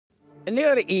In the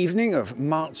early evening of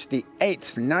March the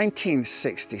 8th,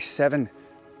 1967,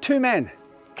 two men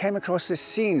came across the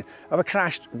scene of a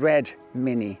crashed red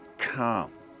Mini car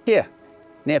here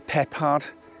near Pephard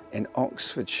in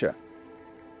Oxfordshire.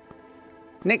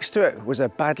 Next to it was a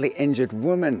badly injured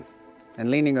woman,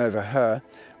 and leaning over her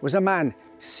was a man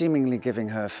seemingly giving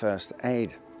her first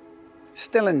aid.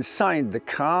 Still inside the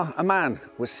car, a man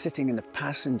was sitting in the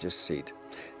passenger seat,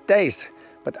 dazed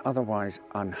but otherwise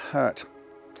unhurt.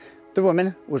 The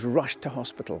woman was rushed to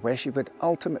hospital, where she would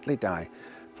ultimately die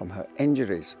from her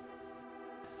injuries.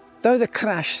 Though the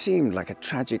crash seemed like a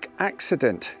tragic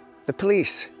accident, the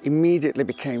police immediately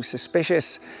became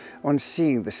suspicious on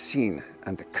seeing the scene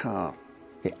and the car.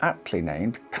 The aptly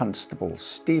named Constable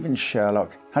Stephen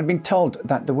Sherlock had been told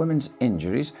that the woman's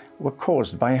injuries were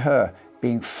caused by her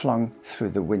being flung through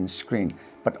the windscreen,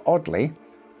 but oddly,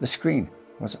 the screen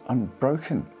was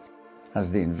unbroken. As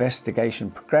the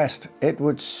investigation progressed, it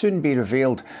would soon be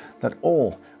revealed that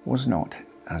all was not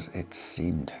as it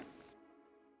seemed.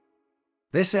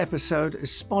 This episode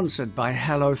is sponsored by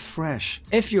HelloFresh.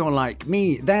 If you're like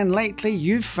me, then lately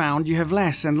you've found you have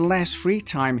less and less free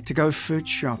time to go food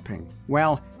shopping.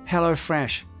 Well,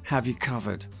 HelloFresh have you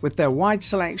covered. With their wide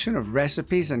selection of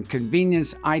recipes and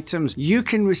convenience items, you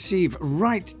can receive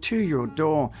right to your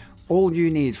door all you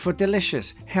need for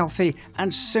delicious, healthy,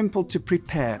 and simple to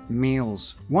prepare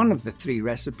meals. One of the 3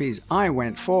 recipes I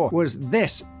went for was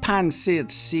this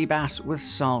pan-seared sea bass with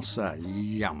salsa.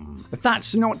 Yum. If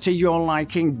that's not to your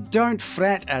liking, don't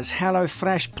fret, as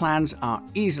HelloFresh plans are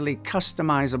easily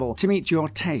customizable to meet your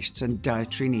tastes and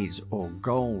dietary needs or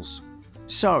goals.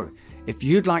 So, if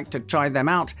you'd like to try them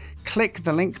out, click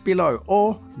the link below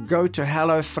or go to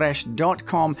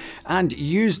hellofresh.com and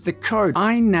use the code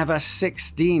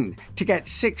INEVER16 to get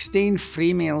 16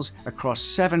 free meals across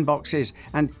 7 boxes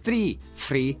and 3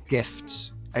 free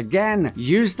gifts. Again,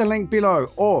 use the link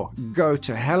below or go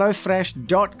to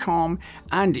hellofresh.com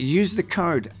and use the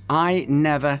code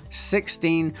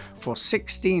INEVER16 for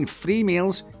 16 free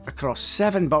meals across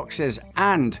 7 boxes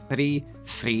and 3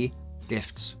 free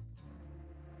gifts.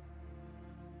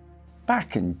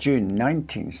 Back in June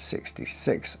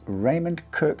 1966, Raymond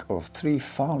Cook of 3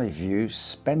 Farley View,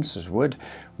 Spencerswood,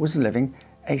 was living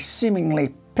a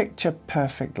seemingly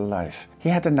picture-perfect life. He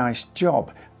had a nice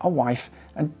job, a wife,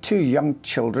 and 2 young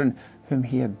children whom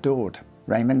he adored.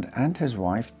 Raymond and his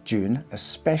wife, June, a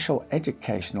special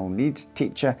educational needs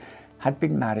teacher, had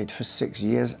been married for 6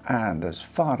 years and, as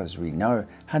far as we know,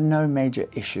 had no major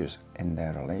issues in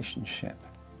their relationship.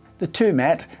 The two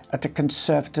met at a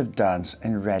Conservative dance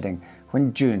in Reading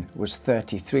when June was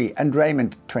 33 and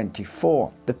Raymond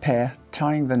 24, the pair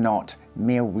tying the knot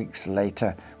mere weeks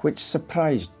later, which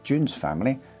surprised June's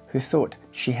family, who thought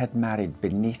she had married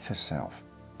beneath herself.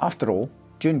 After all,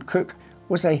 June Cook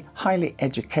was a highly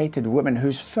educated woman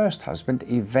whose first husband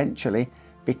eventually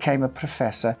became a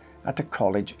professor at a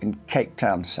college in Cape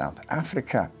Town, South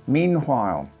Africa.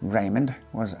 Meanwhile, Raymond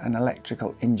was an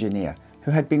electrical engineer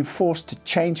who had been forced to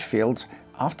change fields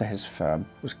after his firm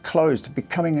was closed,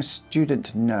 becoming a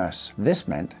student nurse. This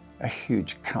meant a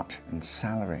huge cut in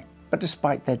salary. But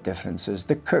despite their differences,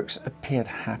 the Cooks appeared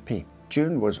happy.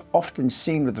 June was often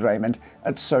seen with Raymond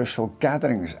at social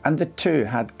gatherings, and the two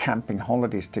had camping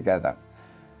holidays together.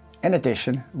 In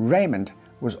addition, Raymond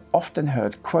was often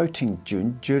heard quoting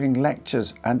June during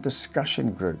lectures and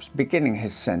discussion groups, beginning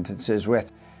his sentences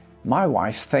with, "My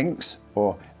wife thinks,"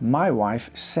 or "My wife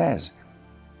says."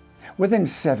 Within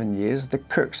 7 years, the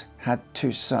Cooks had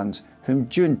 2 sons whom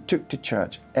June took to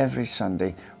church every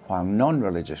Sunday, while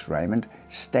non-religious Raymond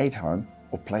stayed home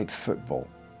or played football.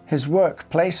 His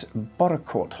workplace,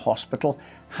 Borocourt Hospital,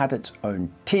 had its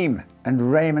own team,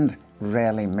 and Raymond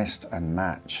rarely missed a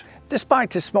match.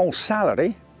 Despite his small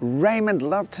salary, Raymond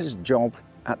loved his job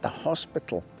at the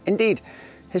hospital. Indeed,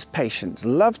 his patients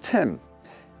loved him.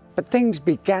 But things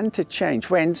began to change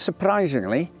when,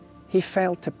 surprisingly, he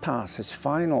failed to pass his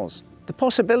finals. The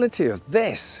possibility of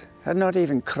this had not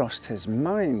even crossed his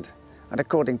mind, and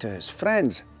according to his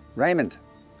friends, Raymond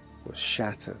was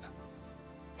shattered.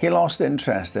 He lost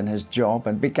interest in his job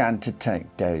and began to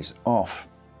take days off.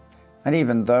 And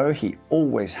even though he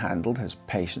always handled his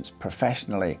patients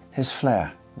professionally, his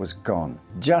flair was gone.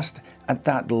 Just at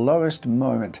that lowest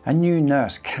moment, a new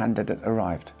nurse candidate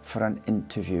arrived for an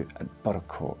interview at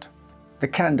Borocourt. The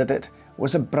candidate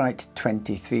was a bright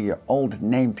 23-year-old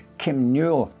named Kim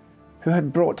Newell, who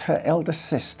had brought her elder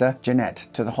sister, Jeanette,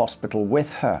 to the hospital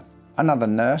with her. Another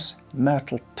nurse,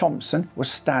 Myrtle Thompson, was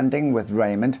standing with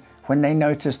Raymond when they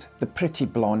noticed the pretty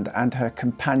blonde and her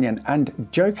companion and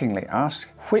jokingly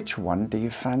asked, "Which one do you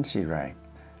fancy, Ray?"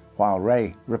 While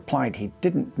Ray replied he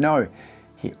didn't know,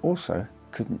 he also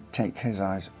couldn't take his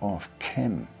eyes off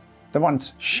Kim. The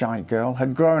once shy girl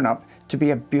had grown up to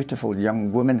be a beautiful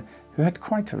young woman who had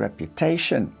quite a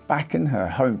reputation. Back in her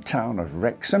hometown of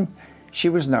Wrexham, she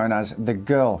was known as the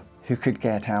girl who could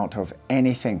get out of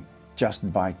anything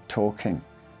just by talking.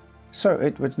 So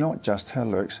it was not just her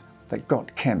looks that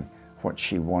got Kim what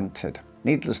she wanted.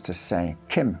 Needless to say,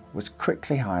 Kim was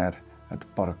quickly hired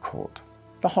at Borough Court.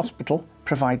 The hospital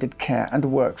provided care and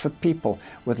work for people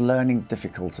with learning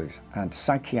difficulties and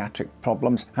psychiatric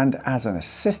problems, and as an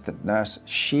assistant nurse,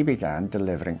 she began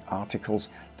delivering articles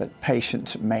that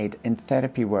patients made in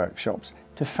therapy workshops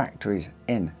to factories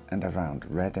in and around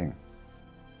Reading.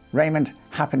 Raymond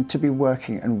happened to be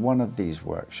working in one of these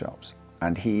workshops,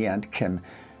 and he and Kim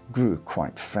grew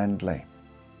quite friendly.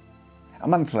 A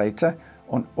month later,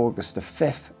 on August the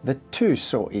 5th, the two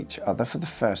saw each other for the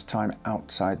first time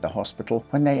outside the hospital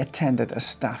when they attended a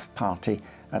staff party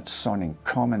at Sonning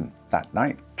Common. That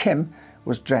night, Kim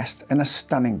was dressed in a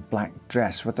stunning black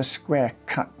dress with a square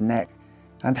cut neck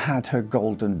and had her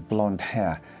golden blonde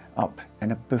hair up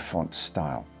in a bouffant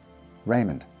style.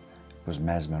 Raymond was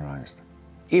mesmerized.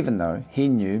 Even though he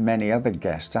knew many other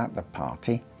guests at the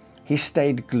party, he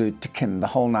stayed glued to Kim the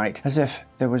whole night as if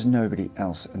there was nobody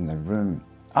else in the room.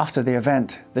 After the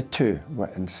event, the two were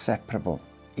inseparable,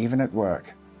 even at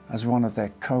work, as one of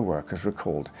their co-workers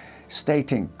recalled,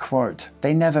 stating, quote,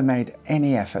 "They never made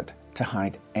any effort to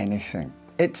hide anything.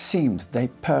 It seemed they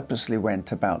purposely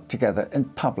went about together in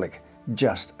public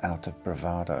just out of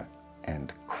bravado,"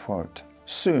 end quote.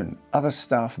 Soon, other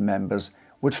staff members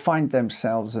would find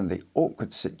themselves in the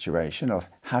awkward situation of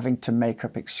having to make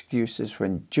up excuses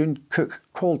when June Cook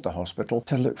called the hospital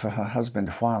to look for her husband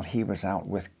while he was out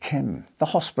with Kim. The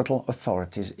hospital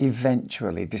authorities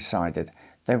eventually decided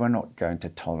they were not going to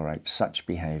tolerate such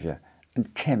behaviour,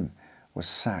 and Kim was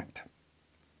sacked.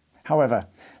 However,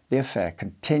 the affair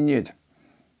continued.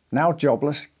 Now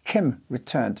jobless, Kim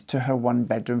returned to her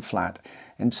one-bedroom flat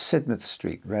in Sidmouth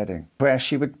Street, Reading, where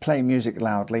she would play music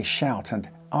loudly, shout and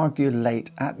argue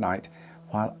late at night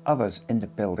while others in the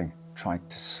building tried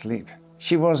to sleep.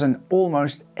 She was in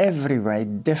almost every way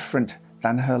different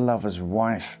than her lover's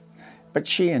wife, but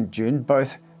she and June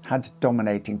both had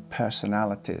dominating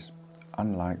personalities,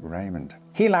 unlike Raymond.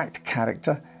 He lacked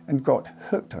character and got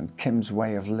hooked on Kim's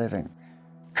way of living.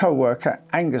 Co-worker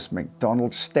Angus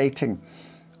MacDonald stating,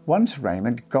 "Once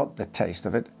Raymond got the taste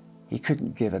of it, he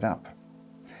couldn't give it up."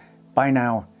 By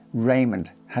now,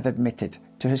 Raymond had admitted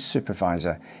to his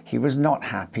supervisor he was not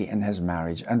happy in his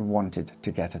marriage and wanted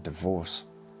to get a divorce.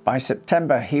 By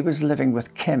September, he was living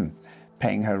with Kim,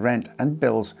 paying her rent and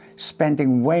bills,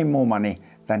 spending way more money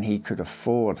than he could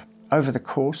afford. Over the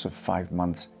course of 5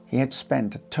 months, he had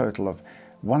spent a total of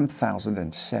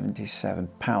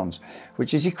 £1,077,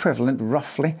 which is equivalent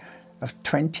roughly of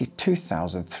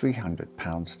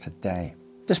 £22,300 today.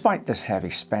 Despite this heavy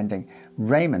spending,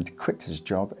 Raymond quit his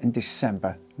job in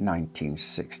December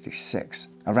 1966.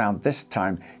 Around this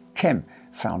time, Kim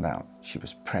found out she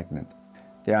was pregnant.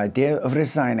 The idea of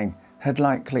resigning had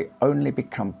likely only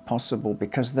become possible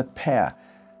because the pair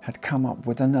had come up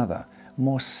with another,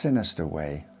 more sinister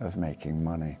way of making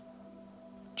money.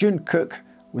 June Cook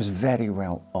was very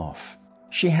well off.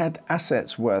 She had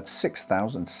assets worth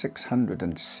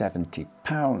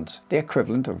 £6,670, the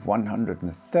equivalent of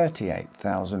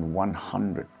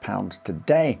 £138,100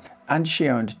 today, and she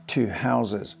owned 2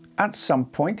 houses. At some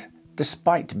point,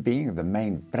 despite being the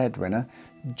main breadwinner,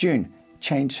 June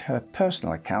changed her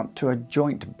personal account to a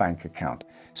joint bank account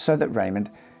so that Raymond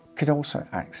could also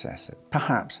access it,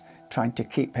 perhaps trying to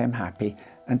keep him happy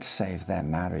and save their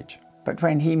marriage. But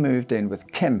when he moved in with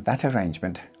Kim, that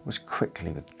arrangement was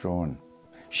quickly withdrawn.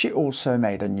 She also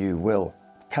made a new will,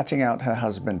 cutting out her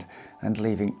husband and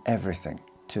leaving everything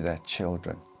to their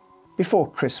children.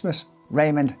 Before Christmas,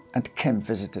 Raymond and Kim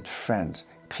visited friends,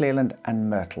 Cleland and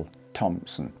Myrtle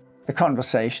Thompson. The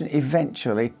conversation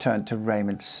eventually turned to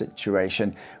Raymond's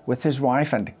situation with his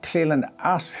wife, and Cleland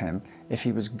asked him if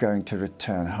he was going to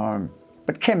return home.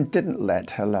 But Kim didn't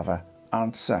let her lover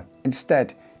answer.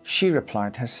 Instead, she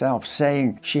replied herself,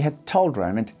 saying she had told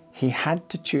Raymond he had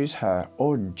to choose her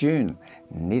or June.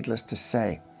 Needless to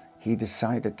say, he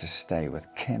decided to stay with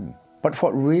Kim. But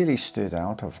what really stood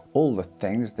out of all the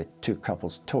things the two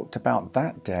couples talked about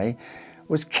that day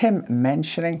was Kim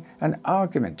mentioning an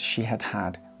argument she had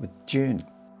had with June.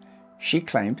 She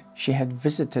claimed she had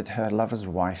visited her lover's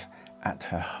wife at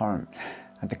her home,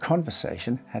 and the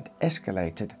conversation had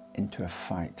escalated into a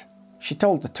fight. She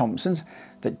told the Thompsons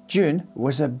that June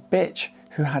was a bitch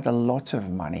who had a lot of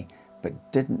money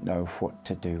but didn't know what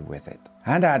to do with it,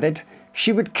 and added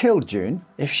she would kill June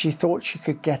if she thought she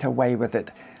could get away with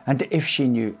it, and if she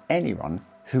knew anyone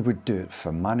who would do it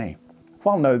for money.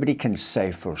 While nobody can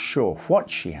say for sure what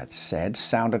she had said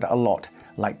sounded a lot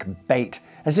like bait,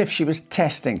 as if she was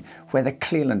testing whether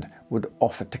Cleland would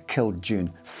offer to kill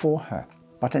June for her.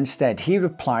 But instead he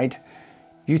replied,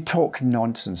 "You talk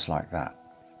nonsense like that.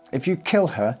 If you kill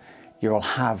her, you will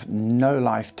have no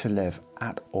life to live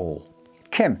at all."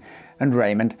 Kim and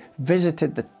Raymond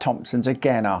visited the Thompsons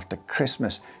again after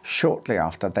Christmas, shortly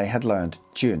after they had learned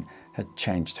June had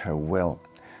changed her will.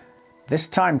 This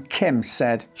time Kim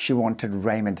said she wanted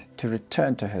Raymond to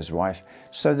return to his wife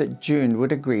so that June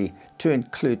would agree to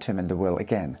include him in the will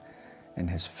again in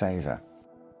his favour.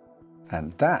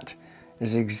 And that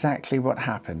is exactly what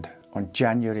happened on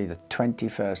January the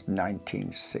 21st,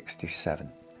 1967.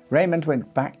 Raymond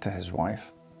went back to his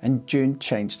wife and June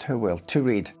changed her will to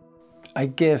read, "I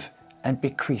give and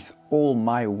bequeath all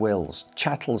my wills,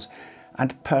 chattels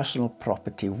and personal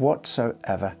property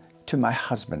whatsoever to my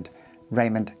husband,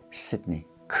 Raymond Sidney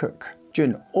Cook."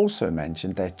 June also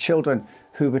mentioned their children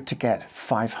who were to get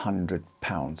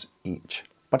 £500 each.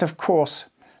 But of course,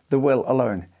 the will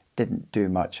alone didn't do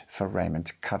much for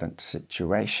Raymond's current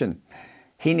situation.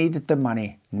 He needed the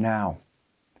money now.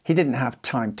 He didn't have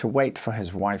time to wait for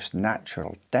his wife's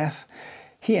natural death.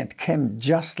 He and Kim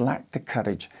just lacked the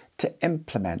courage to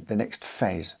implement the next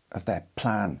phase of their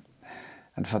plan.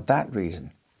 And for that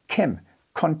reason, Kim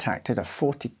contacted a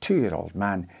 42-year-old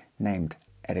man named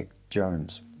Eric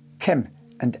Jones. Kim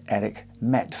and Eric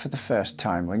met for the first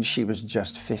time when she was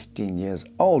just 15 years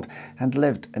old and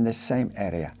lived in the same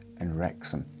area in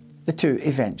Wrexham. The two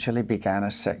eventually began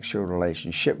a sexual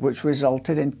relationship which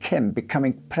resulted in Kim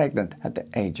becoming pregnant at the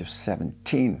age of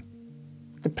 17.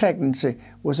 The pregnancy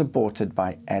was aborted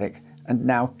by Eric, and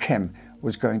now Kim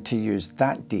was going to use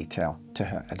that detail to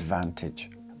her advantage.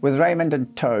 With Raymond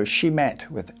in tow, she met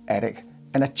with Eric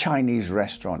in a Chinese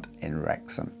restaurant in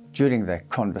Wrexham. During their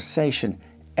conversation,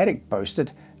 Eric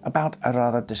boasted about a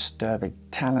rather disturbing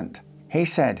talent. He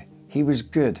said he was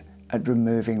good at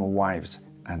removing wives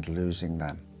and losing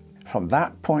them. From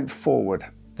that point forward,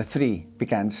 the three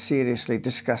began seriously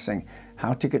discussing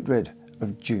how to get rid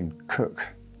of June Cook.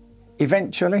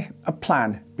 Eventually, a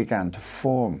plan began to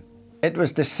form. It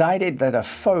was decided that a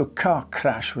faux car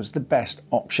crash was the best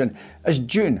option, as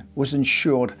June was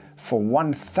insured for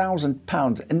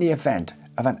 £1,000 in the event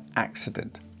of an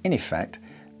accident. In effect,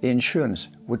 the insurance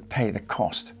would pay the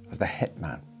cost of the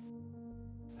hitman.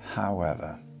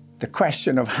 However, the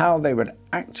question of how they would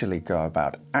actually go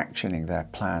about actioning their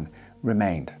plan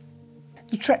remained.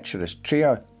 The treacherous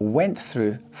trio went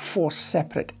through 4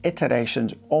 separate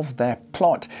iterations of their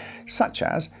plot, such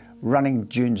as running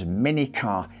June's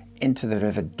mini-car into the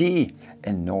River Dee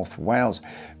in North Wales,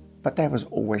 but there was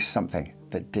always something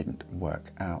that didn't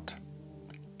work out.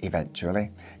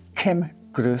 Eventually, Kim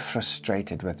grew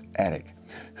frustrated with Eric,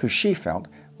 who she felt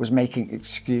was making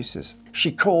excuses.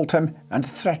 She called him and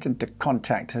threatened to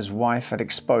contact his wife and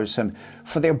expose him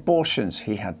for the abortions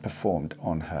he had performed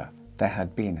on her. There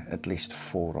had been at least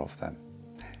 4 of them.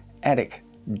 Eric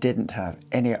didn't have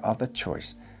any other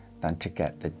choice than to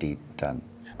get the deed done.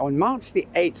 On March the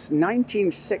 8th,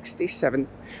 1967,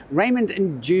 Raymond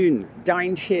and June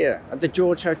dined here at the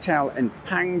George Hotel in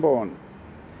Pangbourne.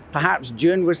 Perhaps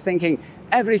June was thinking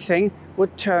everything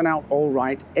would turn out all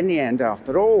right in the end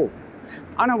after all,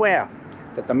 unaware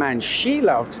that the man she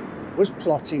loved was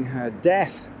plotting her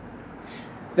death.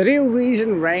 The real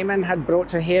reason Raymond had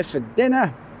brought her here for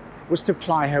dinner was to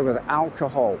ply her with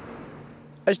alcohol.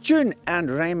 As June and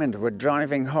Raymond were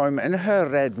driving home in her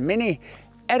red Mini,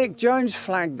 Eric Jones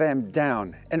flagged them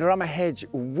down in Rummerhedge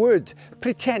Wood,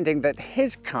 pretending that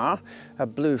his car, a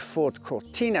blue Ford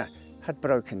Cortina, had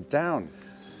broken down.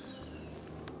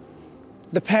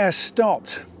 The pair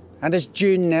stopped, and as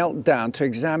June knelt down to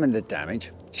examine the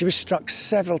damage, she was struck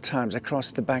several times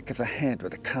across the back of the head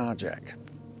with a car jack.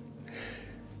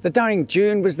 The dying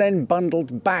June was then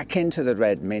bundled back into the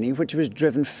red Mini, which was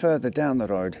driven further down the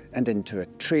road and into a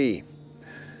tree.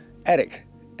 Eric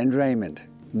and Raymond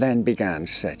then began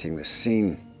setting the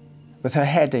scene. With her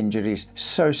head injuries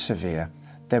so severe,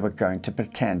 they were going to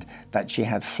pretend that she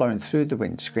had flown through the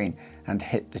windscreen and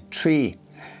hit the tree.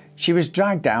 She was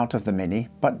dragged out of the Mini,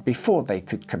 but before they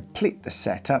could complete the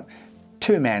setup,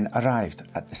 2 men arrived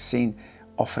at the scene,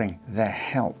 offering their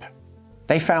help.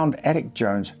 They found Eric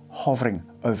Jones hovering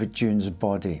over June's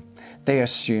body. They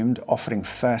assumed offering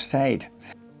first aid.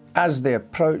 As they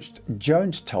approached,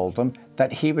 Jones told them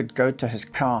that he would go to his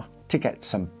car to get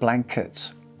some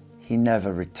blankets. He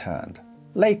never returned.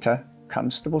 Later,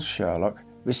 Constable Sherlock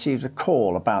received a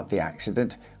call about the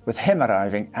accident, with him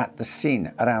arriving at the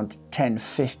scene around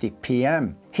 10:50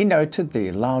 p.m. He noted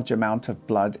the large amount of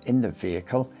blood in the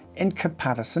vehicle in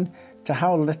comparison to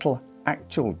how little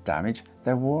actual damage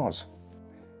there was.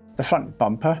 The front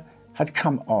bumper had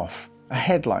come off, a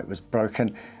headlight was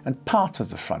broken, and part of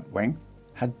the front wing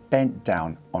had bent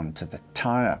down onto the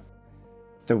tyre.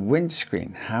 The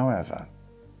windscreen, however,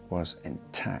 was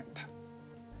intact.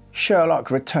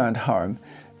 Sherlock returned home,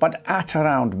 but at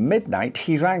around midnight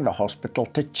he rang the hospital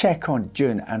to check on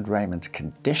June and Raymond's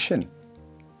condition.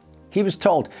 He was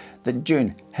told that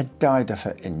June had died of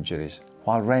her injuries,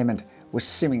 while Raymond was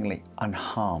seemingly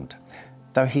unharmed,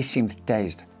 though he seemed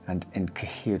dazed and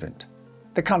incoherent.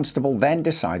 The constable then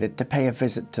decided to pay a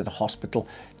visit to the hospital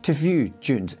to view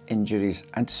June's injuries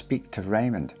and speak to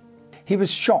Raymond. He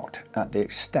was shocked at the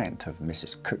extent of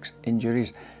Mrs. Cook's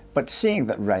injuries, but seeing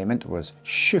that Raymond was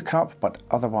shook up but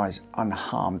otherwise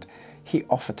unharmed, he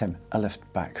offered him a lift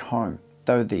back home.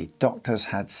 Though the doctors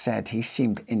had said he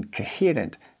seemed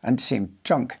incoherent and seemed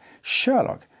drunk,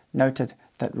 Sherlock noted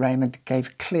that Raymond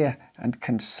gave clear and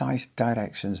concise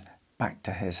directions back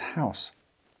to his house.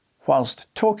 Whilst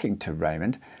talking to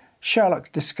Raymond,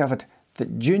 Sherlock discovered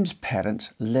that June's parents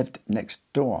lived next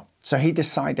door, so he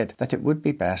decided that it would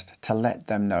be best to let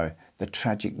them know the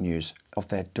tragic news of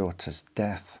their daughter's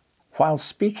death. While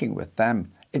speaking with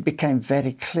them, it became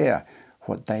very clear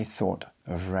what they thought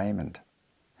of Raymond.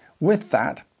 With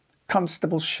that,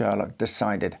 Constable Sherlock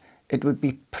decided it would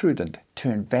be prudent to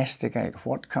investigate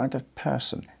what kind of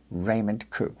person Raymond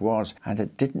Cook was, and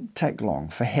it didn't take long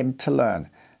for him to learn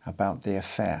about the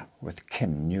affair with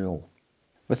Kim Newell.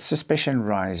 With suspicion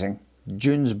rising,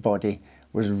 June's body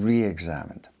was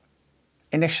re-examined.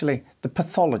 Initially, the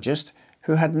pathologist,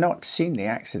 who had not seen the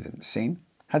accident scene,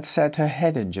 had said her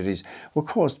head injuries were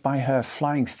caused by her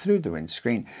flying through the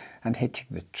windscreen and hitting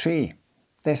the tree.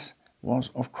 This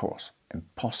was, of course,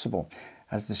 impossible,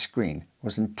 as the screen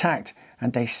was intact,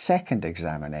 and a second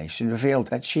examination revealed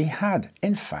that she had,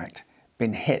 in fact,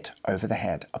 been hit over the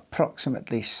head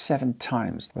approximately 7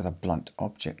 times with a blunt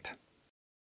object.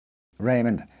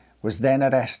 Raymond was then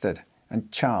arrested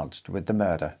and charged with the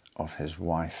murder of his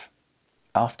wife.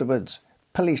 Afterwards,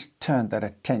 police turned their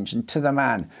attention to the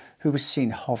man who was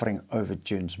seen hovering over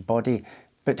June's body,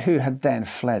 but who had then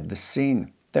fled the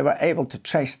scene. They were able to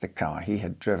trace the car he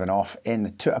had driven off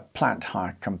in to a plant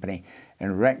hire company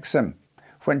in Wrexham.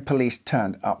 When police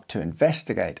turned up to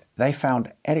investigate, they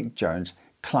found Eric Jones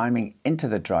climbing into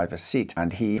the driver's seat,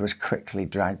 and he was quickly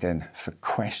dragged in for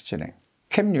questioning.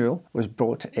 Kim Newell was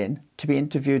brought in to be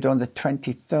interviewed on the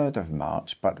 23rd of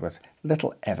March, but with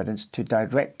little evidence to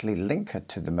directly link her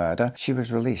to the murder, she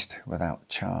was released without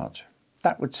charge.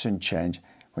 That would soon change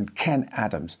when Ken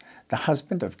Adams, the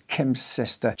husband of Kim's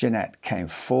sister Jeanette, came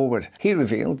forward. He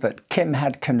revealed that Kim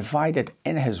had confided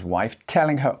in his wife,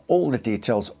 telling her all the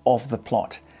details of the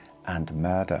plot and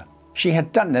murder. She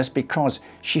had done this because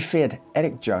she feared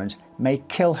Eric Jones may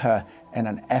kill her in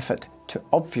an effort to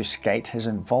obfuscate his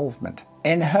involvement.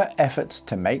 In her efforts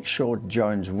to make sure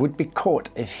Jones would be caught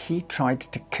if he tried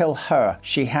to kill her,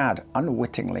 she had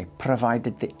unwittingly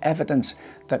provided the evidence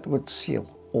that would seal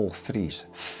all three's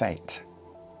fate.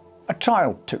 A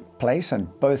trial took place, and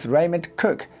both Raymond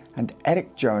Cook and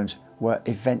Eric Jones were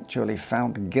eventually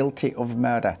found guilty of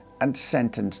murder and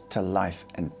sentenced to life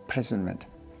imprisonment.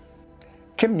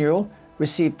 Kim Newell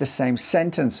received the same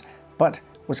sentence, but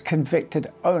was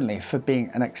convicted only for being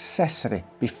an accessory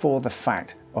before the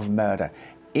fact of murder,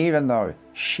 even though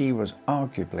she was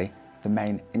arguably the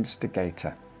main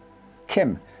instigator.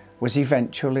 Kim was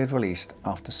eventually released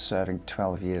after serving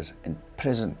 12 years in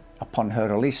prison. Upon her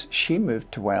release, she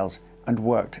moved to Wales and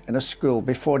worked in a school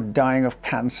before dying of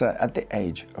cancer at the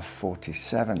age of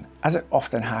 47. As it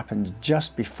often happened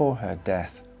just before her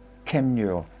death, Kim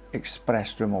Newell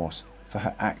expressed remorse for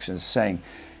her actions, saying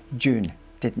June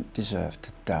didn't deserve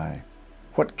to die.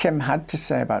 What Kim had to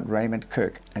say about Raymond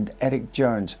Cook and Eric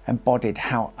Jones embodied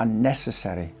how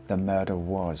unnecessary the murder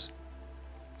was.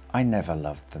 I never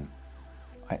loved them.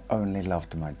 I only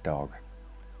loved my dog.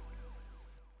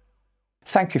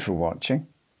 Thank you for watching.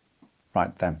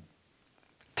 Right then,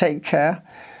 take care,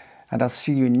 and I'll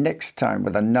see you next time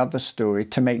with another story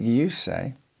to make you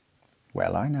say,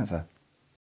 well, I never.